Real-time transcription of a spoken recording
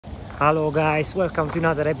Hello guys, welcome to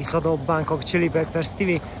another episode of Bangkok Chili Peppers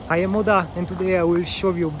TV. I am Hodà and today I will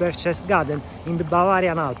show you Berchtesgaden in the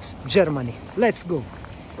Bavarian Alps, Germany. Let's go!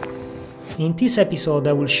 In this episode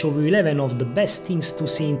I will show you 11 of the best things to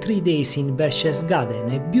see in 3 days in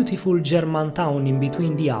Berchtesgaden, a beautiful German town in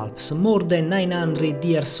between the Alps, more than 900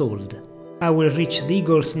 years old. I will reach the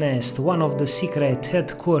Eagle's Nest, one of the secret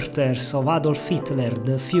headquarters of Adolf Hitler,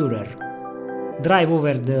 the Führer. Drive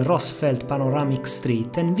over the Roosevelt panoramic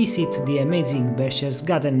street and visit the amazing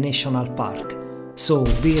Berchtesgaden National Park. So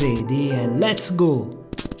be ready and let's go!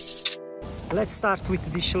 Let's start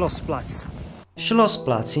with the Schlossplatz.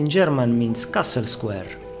 Schlossplatz in German means Castle Square.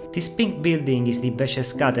 This pink building is the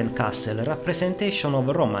Berchtesgaden Castle, a representation of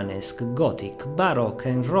Romanesque, Gothic, Baroque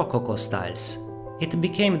and Rococo styles. It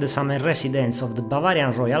became the summer residence of the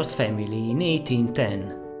Bavarian royal family in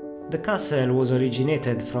 1810. The castle was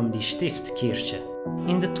originated from the Stiftskirche.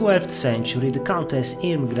 In the 12th century, the countess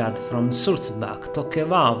Irmgard from Sulzbach took a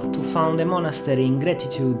vow to found a monastery in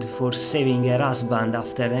gratitude for saving her husband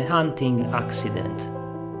after a hunting accident.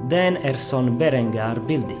 Then her son Berengar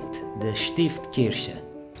built it, the Stiftskirche.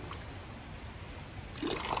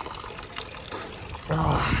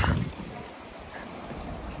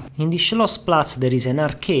 In the Schlossplatz there is an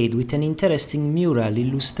arcade with an interesting mural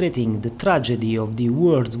illustrating the tragedy of the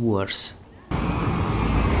World Wars.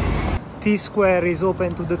 T-Square is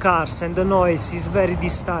open to the cars and the noise is very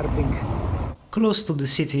disturbing. Close to the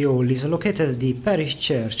city hall is located the Parish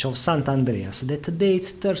church of St. Andreas that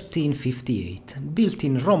dates 1358, built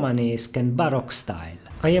in Romanesque and Baroque style.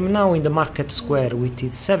 I am now in the market square with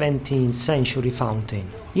its 17th century fountain.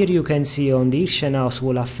 Here you can see on the Hirschenhaus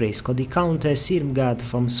wall affresco the Countess Irmgard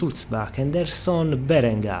from Sulzbach and her son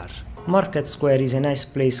Berengar. Market Square is a nice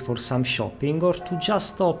place for some shopping or to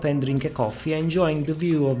just stop and drink a coffee enjoying the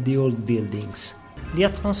view of the old buildings. The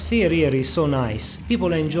atmosphere here is so nice,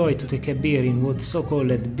 people enjoy to take a beer in what's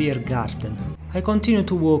so-called beer garden. I continue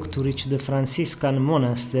to walk to reach the Franciscan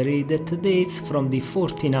Monastery that dates from the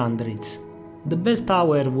 1400s. The bell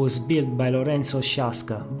tower was built by Lorenzo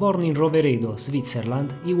Sciasca. Born in Roveredo,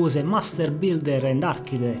 Switzerland, he was a master builder and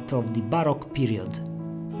architect of the Baroque period.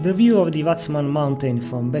 The view of the Watzmann mountain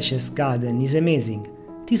from Berchtesgaden is amazing.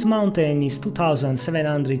 This mountain is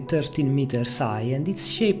 2713 meters high and its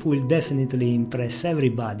shape will definitely impress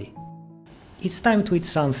everybody. It's time to eat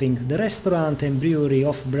something. The restaurant and brewery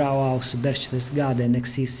of Brauhaus Berchtesgaden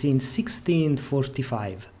exists since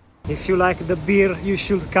 1645. If you like the beer, you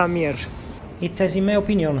should come here. It has, in my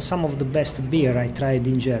opinion, some of the best beer I tried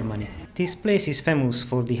in Germany. This place is famous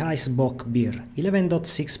for the Eisbock beer,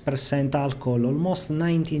 11.6% alcohol, almost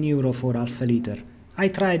 19 euro for half a liter. I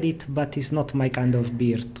tried it, but it's not my kind of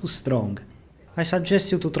beer, too strong. I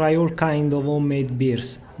suggest you to try all kind of homemade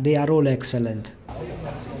beers, they are all excellent.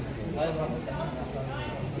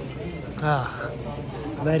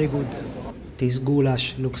 Very good. This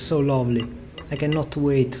goulash looks so lovely, I cannot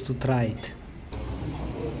wait to try it.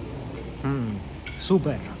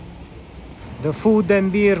 Super. The food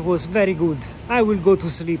and beer was very good. I will go to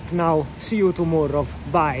sleep now. See you tomorrow.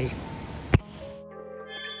 Bye.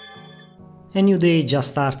 A new day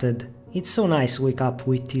just started. It's so nice to wake up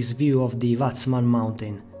with this view of the Watzmann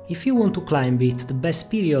mountain. If you want to climb it, the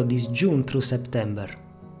best period is June through September.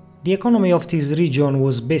 The economy of this region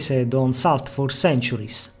was based on salt for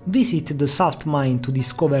centuries. Visit the salt mine to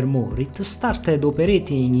discover more. It started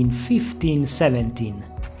operating in 1517.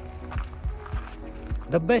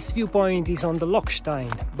 The best viewpoint is on the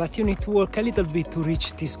Lochstein, but you need to walk a little bit to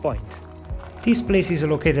reach this point. This place is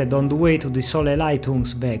located on the way to the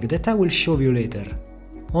Soleilheitungsweg that I will show you later.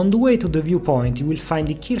 On the way to the viewpoint you will find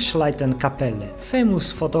the Kirchleitenkapelle,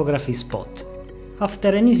 famous photography spot. After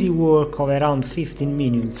an easy walk of around 15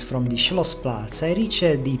 minutes from the Schlossplatz I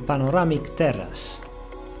reached the panoramic terrace.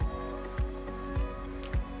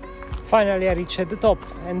 Finally I reached the top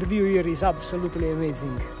and the view here is absolutely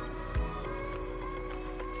amazing.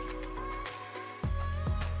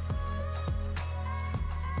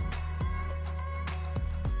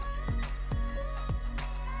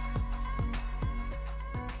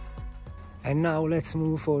 And now let's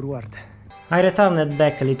move forward. I returned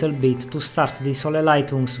back a little bit to start the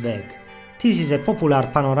Soleilheitungsweg. This is a popular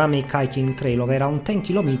panoramic hiking trail of around 10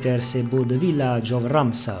 kilometers above the village of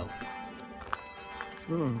Ramsau.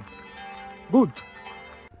 Good!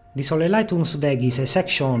 The Soleilheitungsweg is a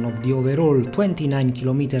section of the overall 29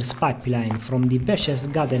 kilometers pipeline from the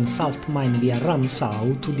Berchtesgaden salt mine via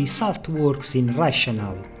Ramsau to the salt works in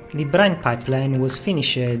Reichenau. The brine pipeline was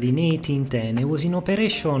finished in 1810 and was in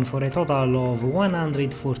operation for a total of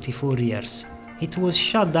 144 years. It was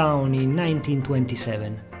shut down in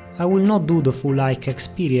 1927. I will not do the full hike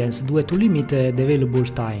experience due to limited available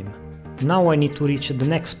time. Now I need to reach the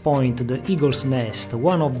next point, the Eagle's Nest,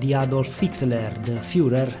 one of the Adolf Hitler, the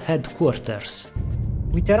Führer, headquarters.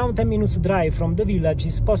 With around 10 minutes drive from the village,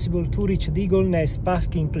 it's possible to reach the Eagle's Nest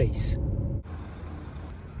parking place.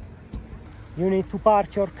 You need to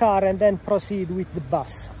park your car and then proceed with the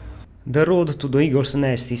bus. The road to the Eagle's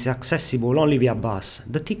Nest is accessible only via bus.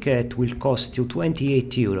 The ticket will cost you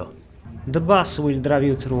 28 euro. The bus will drive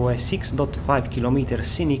you through a 6.5 km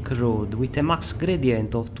scenic road with a max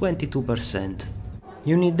gradient of 22%.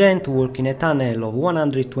 You need then to walk in a tunnel of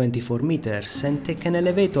 124 meters and take an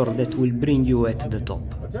elevator that will bring you at the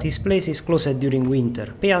top. This place is closed during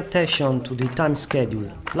winter. Pay attention to the time schedule.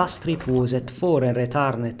 Last trip was at 4 and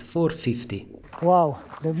return at 4:50. Wow,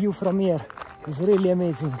 the view from here is really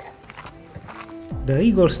amazing. The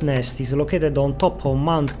Eagle's Nest is located on top of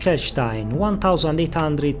Mount Kelstein,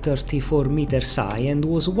 1834 meters high, and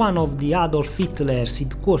was one of the Adolf Hitler's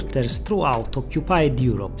headquarters throughout occupied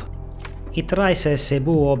Europe. It rises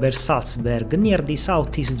above Obersalzberg, near the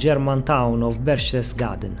southeast German town of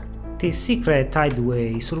Berchtesgaden. This secret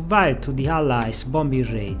hideaway survived to the Allies'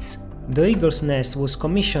 bombing raids. The Eagle's Nest was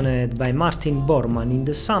commissioned by Martin Bormann in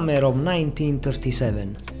the summer of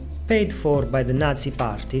 1937. Paid for by the Nazi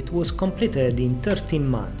Party, it was completed in 13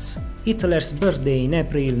 months. Hitler's birthday in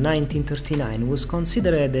April 1939 was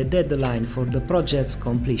considered a deadline for the project's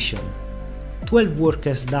completion. 12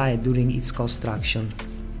 workers died during its construction.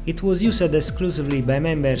 It was used exclusively by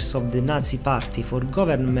members of the Nazi Party for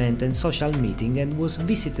government and social meeting and was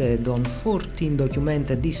visited on 14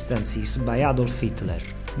 documented instances by Adolf Hitler.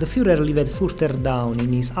 The Führer lived further down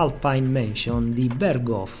in his alpine mansion, the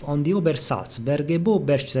Berghof, on the Obersalzberg above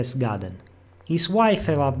Berchtesgaden. His wife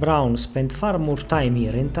Eva Braun spent far more time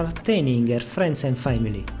here entertaining her friends and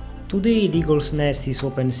family. Today the Eagle's Nest is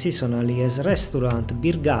open seasonally as a restaurant,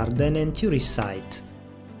 beer garden and tourist site.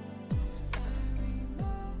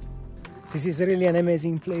 This is really an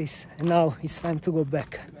amazing place, and now it's time to go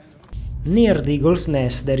back. Near the Eagle's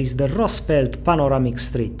Nest there is the Rossfeld Panoramic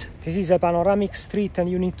Street. This is a panoramic street and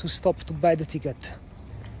you need to stop to buy the ticket.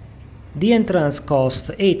 The entrance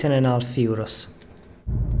costs 8.5 euros.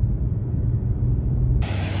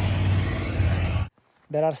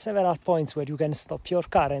 There are several points where you can stop your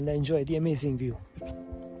car and enjoy the amazing view.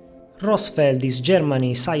 Rossfeld is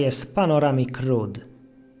Germany's highest panoramic road.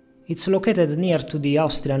 It's located near to the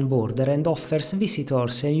Austrian border and offers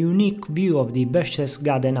visitors a unique view of the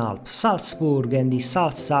Berchtesgaden Alps, Salzburg and the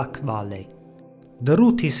Sulzbach Valley. The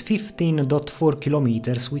route is 15.4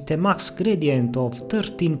 km with a max gradient of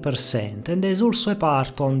 13% and is also a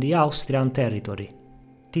part on the Austrian territory.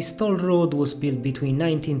 This toll road was built between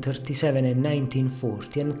 1937 and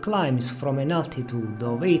 1940 and climbs from an altitude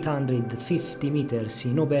of 850 meters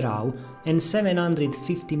in Oberau and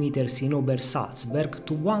 750 meters in Obersalzberg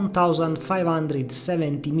to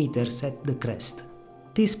 1570 meters at the crest.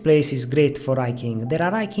 This place is great for hiking. There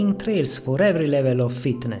are hiking trails for every level of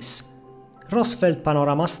fitness. Rossfeld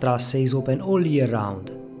Panoramastrasse is open all year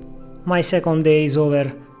round. My second day is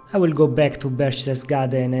over. I will go back to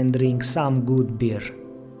Berchtesgaden and drink some good beer.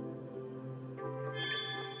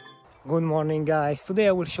 Good morning guys, today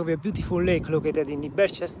I will show you a beautiful lake located in the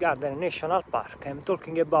Berchtesgaden National Park. I'm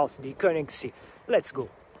talking about the Königssee. Let's go!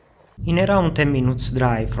 In around 10 minutes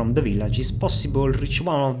drive from the village is possible to reach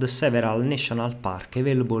one of the several national park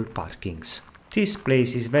available parkings. This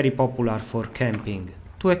place is very popular for camping.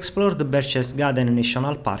 To explore the Berchtesgaden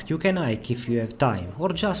National Park you can hike if you have time, or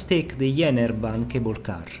just take the Jennerbahn cable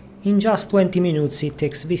car. In just 20 minutes it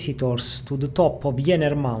takes visitors to the top of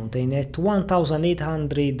Jenner Mountain at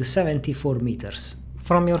 1874 meters.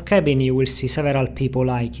 From your cabin you will see several people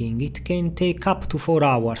hiking. It can take up to 4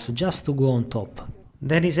 hours just to go on top.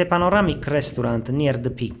 There is a panoramic restaurant near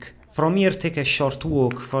the peak. From here take a short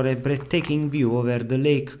walk for a breathtaking view over the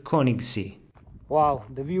Lake Königssee. Wow,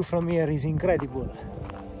 the view from here is incredible.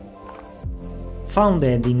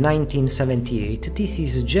 Founded in 1978, this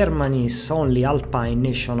is Germany's only alpine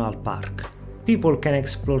national park. People can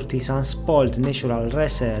explore this unspoiled natural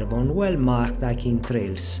reserve on well-marked hiking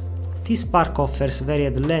trails. This park offers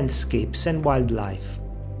varied landscapes and wildlife.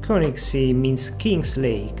 Königssee means King's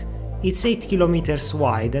Lake. It's 8 kilometers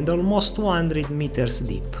wide and almost 200 meters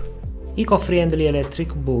deep. Eco-friendly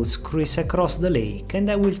electric boats cruise across the lake and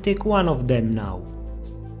I will take one of them now.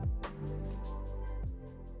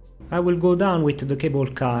 I will go down with the cable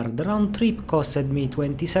car. The round trip costed me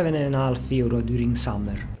 27.5 euro during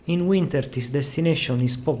summer. In winter this destination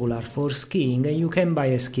is popular for skiing and you can buy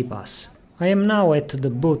a ski pass. I am now at the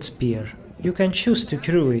boat pier. You can choose to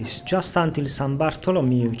cruise just until San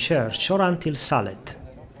Bartholomew Church or until Sallet.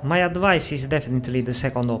 My advice is definitely the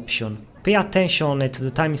second option. Pay attention at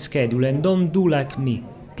the time schedule and don't do like me.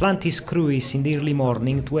 Planned this cruise in the early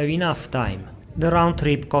morning to have enough time. The round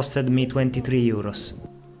trip costed me 23 euros.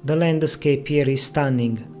 The landscape here is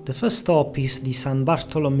stunning. The first stop is the San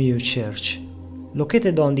Bartolomeo Church.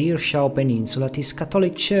 Located on the Hirschenhaus Peninsula, this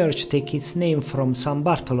Catholic church takes its name from San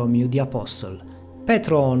Bartholomew the Apostle,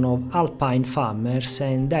 patron of alpine farmers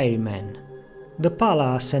and dairymen. The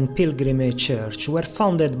palace and pilgrimage church were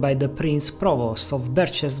founded by the Prince Provost of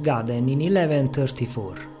Berchtesgaden in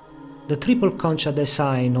 1134. The triple concha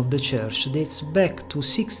design of the church dates back to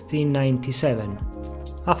 1697.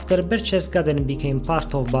 After Berchtesgaden became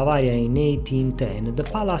part of Bavaria in 1810, the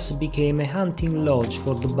palace became a hunting lodge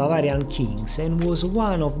for the Bavarian kings and was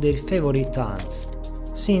one of their favorite hunts.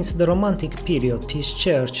 Since the Romantic period, this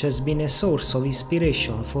church has been a source of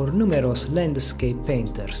inspiration for numerous landscape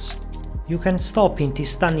painters. You can stop in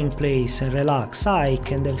this stunning place and relax,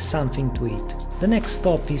 hike and have something to eat. The next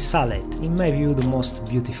stop is Salet, in my view the most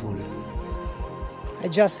beautiful. I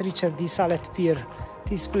just reached the Salet Pier.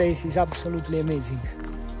 This place is absolutely amazing.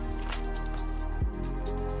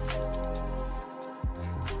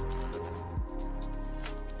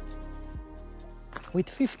 With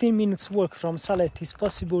 15 minutes walk from Salet it's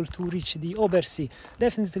possible to reach the Obersee,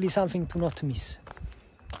 definitely something to not miss.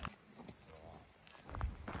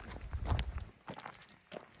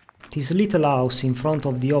 This little house in front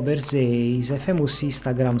of the Obersee is a famous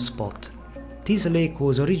Instagram spot. This lake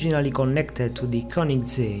was originally connected to the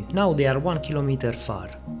Königssee, now they are 1 kilometer far.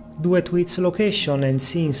 Due to its location and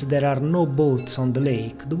since there are no boats on the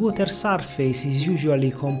lake, the water surface is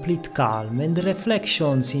usually complete calm and the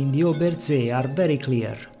reflections in the Obersee are very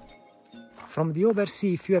clear. From the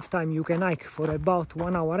Obersee, if you have time, you can hike for about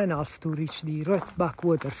 1 hour and a half to reach the Roetbach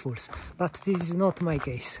waterfalls, but this is not my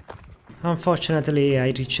case. Unfortunately,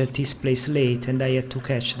 I reached this place late and I had to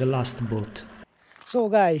catch the last boat. So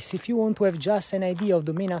guys, if you want to have just an idea of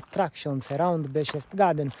the main attractions around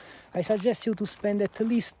Berchtesgaden, I suggest you to spend at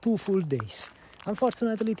least 2 full days.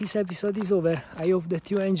 Unfortunately, this episode is over. I hope that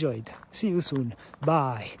you enjoyed. See you soon.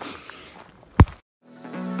 Bye!